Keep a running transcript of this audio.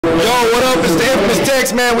what up? It's the infamous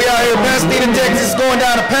Tex, man. We out here in Pasadena, Texas. Going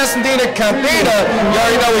down to Pasadena, Cantina. You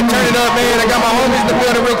already know we turn it up, man. I got my homies in the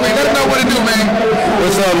building real quick. Let them know what to do, man.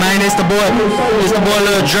 What's up, man? It's the boy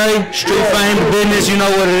Lil Dre, Street Fame, business. You know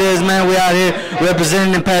what it is, man. We out here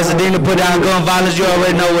representing in Pasadena. Put down gun violence. You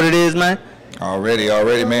already know what it is, man. Already,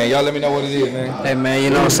 man. Y'all let me know what it is, man. Hey, man, you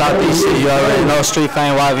know Southeast City. You already know Street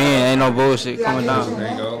Fame YVN. Ain't no bullshit coming down.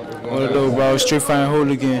 There you go. What it do, bro? Street Fame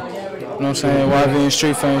hooligan. You know what I'm saying? YVN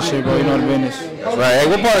Street Fame shit, bro. You know the business. Right. Hey,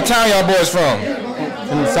 what part of town y'all boys from?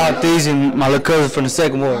 From the Southeast, and my little cousin from the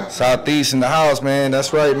second ward. Southeast in the house, man.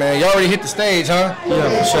 That's right, man. Y'all already hit the stage, huh? Yeah,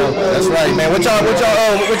 for sure. That's right, man. What y'all bring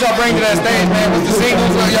to that stage, man? What's the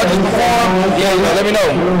singles? Y'all just perform? Yeah, let me know.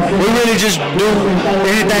 We really just do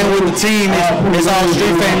anything with the team. It's all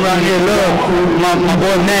Street Fame around here. Look, my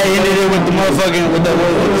boy Matt ended it with the motherfucking with the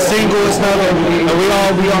single and stuff. And we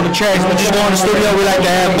all be on the tracks. We just go in the studio. We like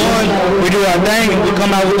to have fun. We do our thing, and we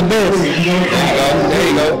come out with the best. There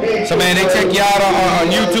you go. So, man, they check y'all out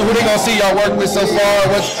on YouTube. Who they gonna see y'all work with so far?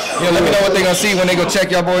 Let me know what they gonna see when they go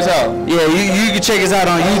check y'all boys out. Yeah, you can check us out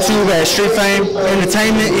on YouTube at Street Fame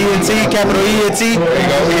Entertainment, ENT, capital ENT. There you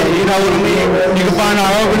go. And you know what I mean? You can find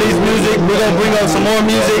our unreleased music. We're gonna bring up some more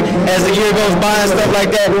music as the year goes by and stuff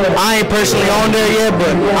like that. I ain't personally on there yet,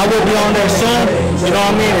 but I will be on there soon. You know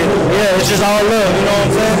what I mean? And yeah, it's just all love. You know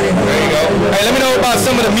what I'm saying? There you go. Hey, let me know about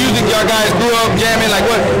some of the music y'all guys grew up jamming. Like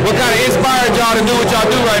what kind of inspired y'all to do what y'all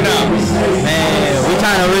do right now? Man, we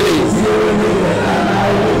kind of really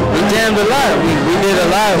jammed a lot. We did a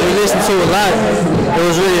lot. We listened to a lot. It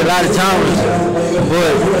was really a lot of genres.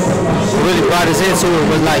 But what really brought us into it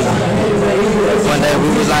was like one day we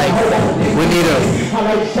was like, we need to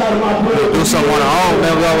do something on our own,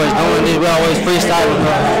 man. We always doing this. We always freestyling.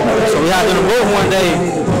 So we hopped in the booth one day.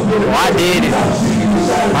 Well, I did it.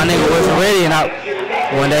 My nigga wasn't ready, and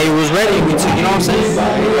one day he was ready. We took, you know what I'm saying? I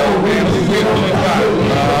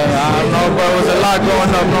don't know, bro. It was a lot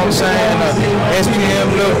going up, you know what I'm saying?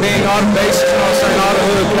 SPM, Lil Bing, all the bases, you know what I'm saying? All the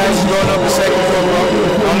hood classes going up the second floor, bro.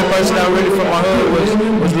 The only person that really from my hood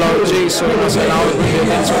was Lil G, so you know what I'm saying? I was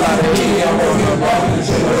really into a lot of SPM growing up, bro.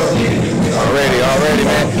 Already,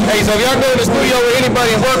 man. Hey, so if y'all go to the studio with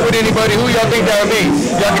anybody and work with anybody, who y'all think that would be?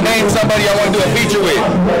 Y'all can name somebody y'all want to do a feature with.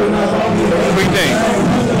 What do you think?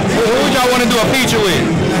 Who y'all want to do a feature with?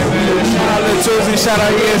 Shout out Lil Tuesday, shout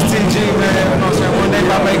out ESTG, man. You know what I'm saying? One day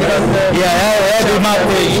if I make it up there. Yeah, that'd be my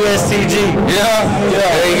pick, USTG. Yeah.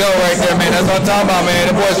 There you go right there, man. That's what I'm talking about, man.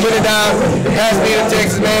 The boys put it down in Pasadena,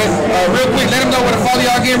 Texas, man. Real quick, let them know where to follow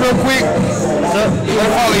y'all again real quick. Where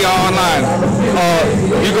to follow y'all online?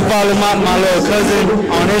 You can follow my little cousin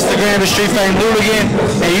on Instagram at Street Fame Hooligan,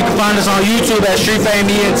 and you can find us on YouTube at Street Fame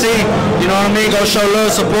ENT. You know what I mean? Go show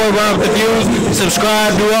love, support, run up the views,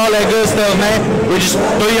 subscribe, do all that good stuff, man. We're just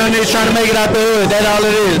 3 young niggas trying to make it out the hood. That's all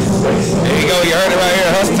it is. There you go. You heard it right here.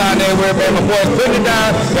 Hustle time everywhere, man. My boys putting it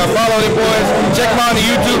down. Y'all follow the boys. Check them out on the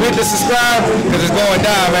YouTube. Hit the subscribe because it's going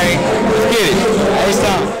down, man. Let's get it.